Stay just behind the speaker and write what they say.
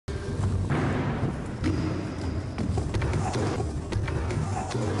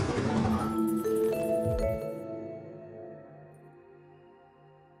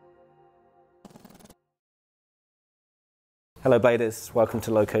Hello Bladers, welcome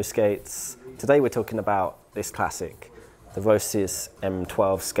to LocoSkates. Today we're talking about this classic, the Roces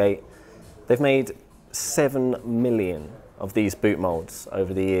M12 skate. They've made 7 million of these boot molds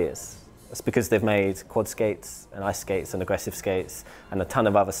over the years. That's because they've made quad skates and ice skates and aggressive skates and a ton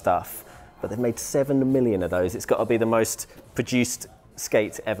of other stuff, but they've made 7 million of those. It's got to be the most produced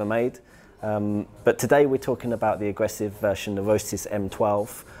skate ever made. But today we're talking about the aggressive version, the Roces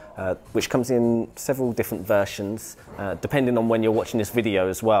M12. Which comes in several different versions. Depending on when you're watching this video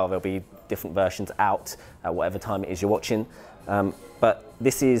as well, there'll be different versions out at whatever time it is you're watching. But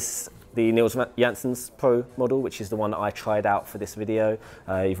this is the Niels Janssen's Pro model, which is the one that I tried out for this video.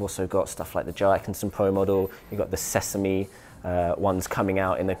 You've also got stuff like the Joe Atkinson Pro model, you've got the Sesame ones coming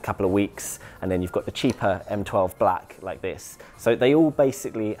out in a couple of weeks, and then you've got the cheaper M12 Black like this. So they all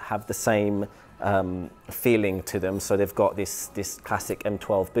basically have the same feeling to them. So they've got this classic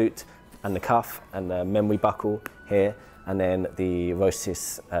M12 boot and the cuff and the memory buckle here, and then the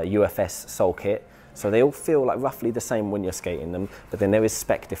Roces UFS sole kit. So they all feel like roughly the same when you're skating them, but then there is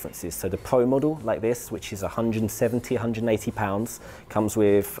spec differences. So the Pro model like this, which is 170, 180 pounds, comes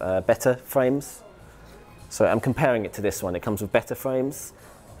with better frames. So I'm comparing it to this one. It comes with better frames,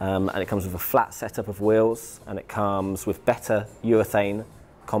 and it comes with a flat setup of wheels, and it comes with better urethane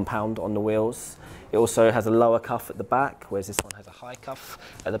compound on the wheels. It also has a lower cuff at the back, whereas this one has a high cuff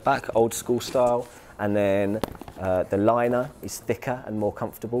at the back, old school style. And then the liner is thicker and more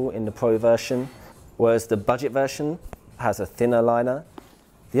comfortable in the Pro version, whereas the budget version has a thinner liner.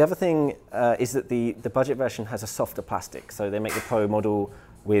 The other thing is that the budget version has a softer plastic, so they make the Pro model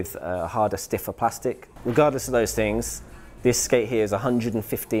with harder, stiffer plastic. Regardless of those things, this skate here is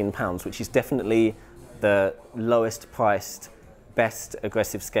 £115, which is definitely the lowest priced best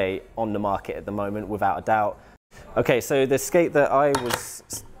aggressive skate on the market at the moment, without a doubt. Okay, so the skate that I was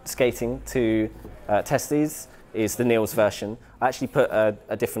skating to test these is the Niels version. I actually put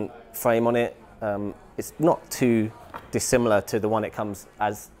a different frame on it. It's not too dissimilar to the one it comes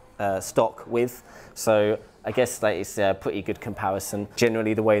as stock with, so I guess that is a pretty good comparison.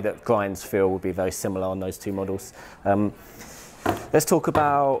 Generally the way that grinds feel will be very similar on those two models. Let's talk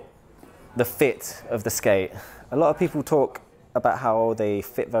about the fit of the skate. A lot of people talk about how they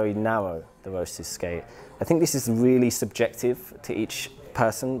fit very narrow, the Roces skate. I think this is really subjective to each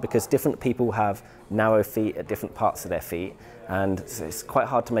person, because different people have narrow feet at different parts of their feet, and it's quite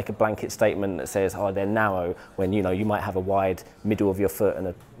hard to make a blanket statement that says, oh, they're narrow, when you might have a wide middle of your foot and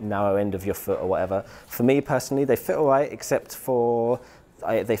a narrow end of your foot or whatever. For me personally, they fit all right, except for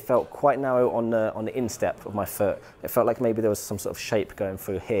they felt quite narrow on the instep of my foot. It felt like maybe there was some sort of shape going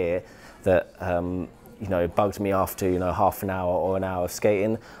through here that bugged me after half an hour or an hour of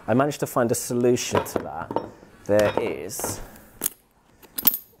skating. I managed to find a solution to that. There is,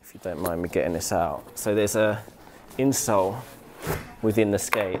 if you don't mind me getting this out, so there's a insole within the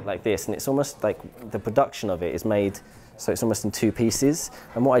skate like this, and it's almost like the production of it is made so it's almost in two pieces.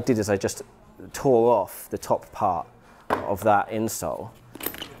 And what I did is I just tore off the top part of that insole,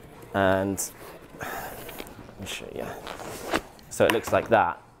 and let me show you. So it looks like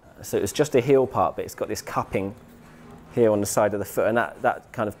that. So it's just a heel part, but it's got this cupping here on the side of the foot, and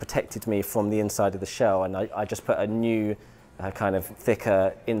that kind of protected me from the inside of the shell, and I just put a new kind of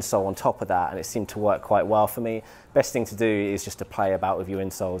thicker insole on top of that, and it seemed to work quite well for me. Best thing to do is just to play about with your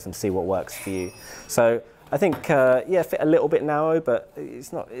insoles and see what works for you. So I think, yeah, fit a little bit narrow, but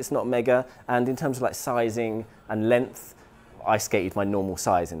it's not mega. And in terms of like sizing and length, I skated my normal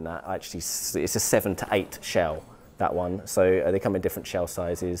size in that. It's a 7 to 8 shell, that one. So they come in different shell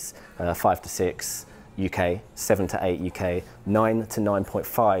sizes, 5 to 6 UK, 7 to 8 UK, 9 to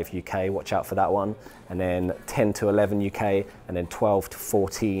 9.5 UK, watch out for that one, and then 10 to 11 UK, and then 12 to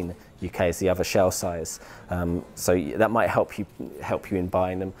 14 UK is the other shell size. So that might help you in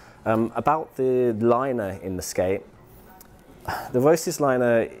buying them. About the liner in the skate, the Roces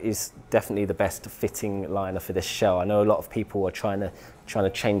liner is definitely the best fitting liner for this shell. I know a lot of people are trying to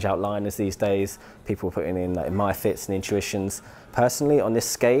change out liners these days. People are putting in like my fits and intuitions. Personally, on this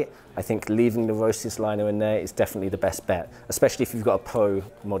skate, I think leaving the Roces liner in there is definitely the best bet, especially if you've got a Pro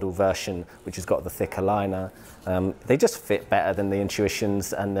model version, which has got the thicker liner. They just fit better than the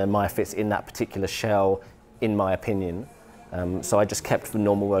intuitions and the my fits in that particular shell, in my opinion. So I just kept the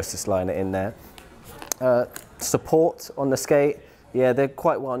normal Roces liner in there. Support on the skate, yeah, they're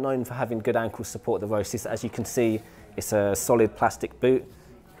quite well known for having good ankle support, the Roces. As you can see, it's a solid plastic boot,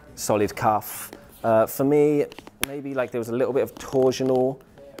 solid cuff. For me, maybe like there was a little bit of torsional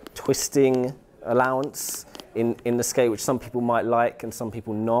twisting allowance in the skate, which some people might like and some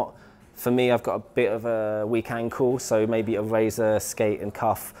people not. For me, I've got a bit of a weak ankle, so maybe a razor skate and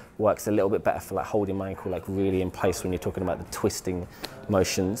cuff works a little bit better for like holding my ankle like really in place when you're talking about the twisting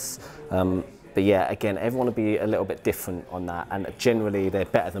motions. But yeah, again, everyone will be a little bit different on that, and generally they're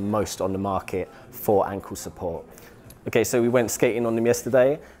better than most on the market for ankle support. Okay, so we went skating on them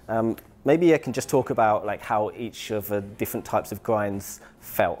yesterday. Maybe I can just talk about like how each of the different types of grinds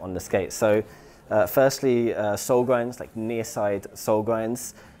felt on the skate. So firstly, sole grinds, like near side sole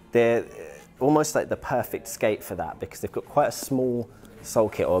grinds, they're almost like the perfect skate for that because they've got quite a small sole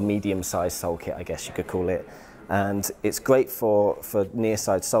kit, or a medium-sized sole kit, I guess you could call it. And it's great for near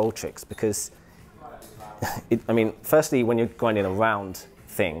side sole tricks because, I mean, firstly, when you're grinding a round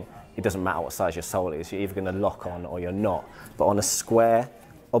thing, it doesn't matter what size your sole is. You're either going to lock on or you're not. But on a square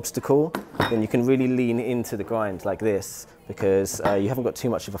obstacle, then you can really lean into the grind like this because you haven't got too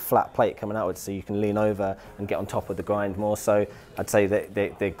much of a flat plate coming outwards, so you can lean over and get on top of the grind more. So I'd say that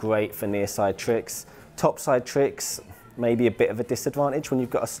they're great for near side tricks. Top side tricks, maybe a bit of a disadvantage when you've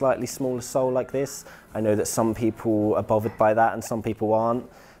got a slightly smaller sole like this. I know that some people are bothered by that and some people aren't.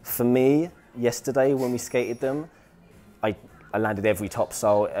 For me, yesterday when we skated them, I landed every top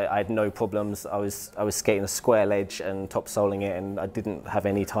sole. I had no problems. I was skating a square ledge and top soling it, and I didn't have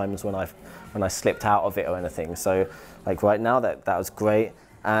any times when I slipped out of it or anything. So like right now that was great.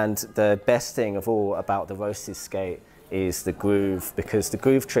 And the best thing of all about the Roces skate is the groove, because the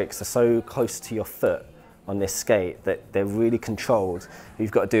groove tricks are so close to your foot on this skate that they're really controlled. What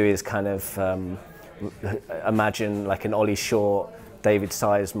you've got to do is kind of imagine like an Ollie Short, David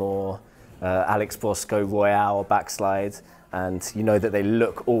Sizemore, Alex Brosco Royale backslide, and you know that they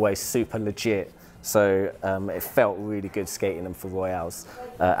look always super legit. So it felt really good skating them for Royales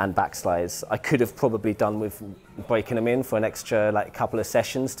and backslides. I could have probably done with breaking them in for an extra like couple of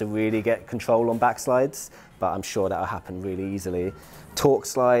sessions to really get control on backslides, but I'm sure that'll happen really easily. Torque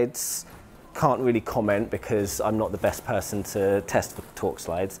slides, can't really comment because I'm not the best person to test for torque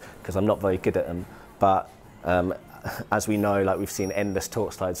slides because I'm not very good at them. But as we know, like we've seen endless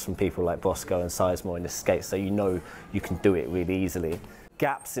torque slides from people like Brosco and Sizemore in this skate, so you know you can do it really easily.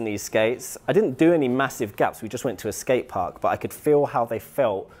 Gaps in these skates, I didn't do any massive gaps, we just went to a skate park, but I could feel how they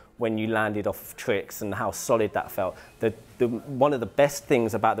felt when you landed off of tricks and how solid that felt. One of the best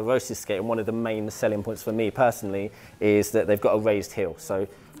things about the Roces skate, and one of the main selling points for me personally, is that they've got a raised heel. So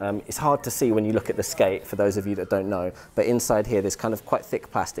it's hard to see when you look at the skate, for those of you that don't know, but inside here there's kind of quite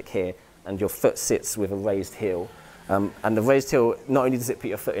thick plastic here, and your foot sits with a raised heel. And the raised heel, not only does it put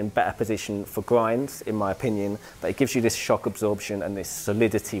your foot in better position for grinds, in my opinion, but it gives you this shock absorption and this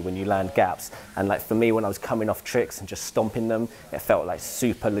solidity when you land gaps. And like for me, when I was coming off tricks and just stomping them, it felt like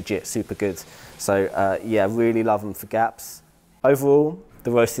super legit, super good. So yeah, really love them for gaps. Overall,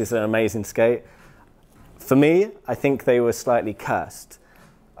 the Roces are an amazing skate. For me, I think they were slightly cursed.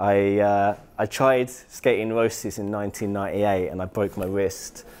 I tried skating Roces in 1998 and I broke my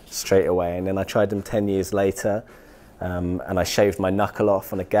wrist straight away, and then I tried them 10 years later. And I shaved my knuckle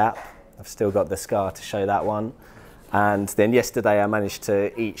off on a gap. I've still got the scar to show that one. And then yesterday I managed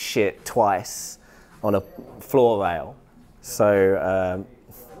to eat shit twice on a floor rail. So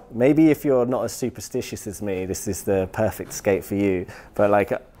maybe if you're not as superstitious as me, this is the perfect skate for you. But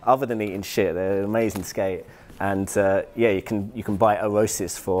like other than eating shit, they're an amazing skate. And yeah, you can buy a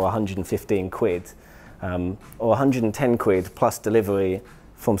Roces for 115 quid or 110 quid plus delivery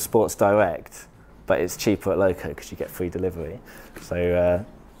from Sports Direct. But it's cheaper at Loco because you get free delivery. So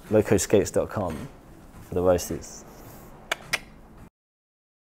LocoSkates.com for the Roces.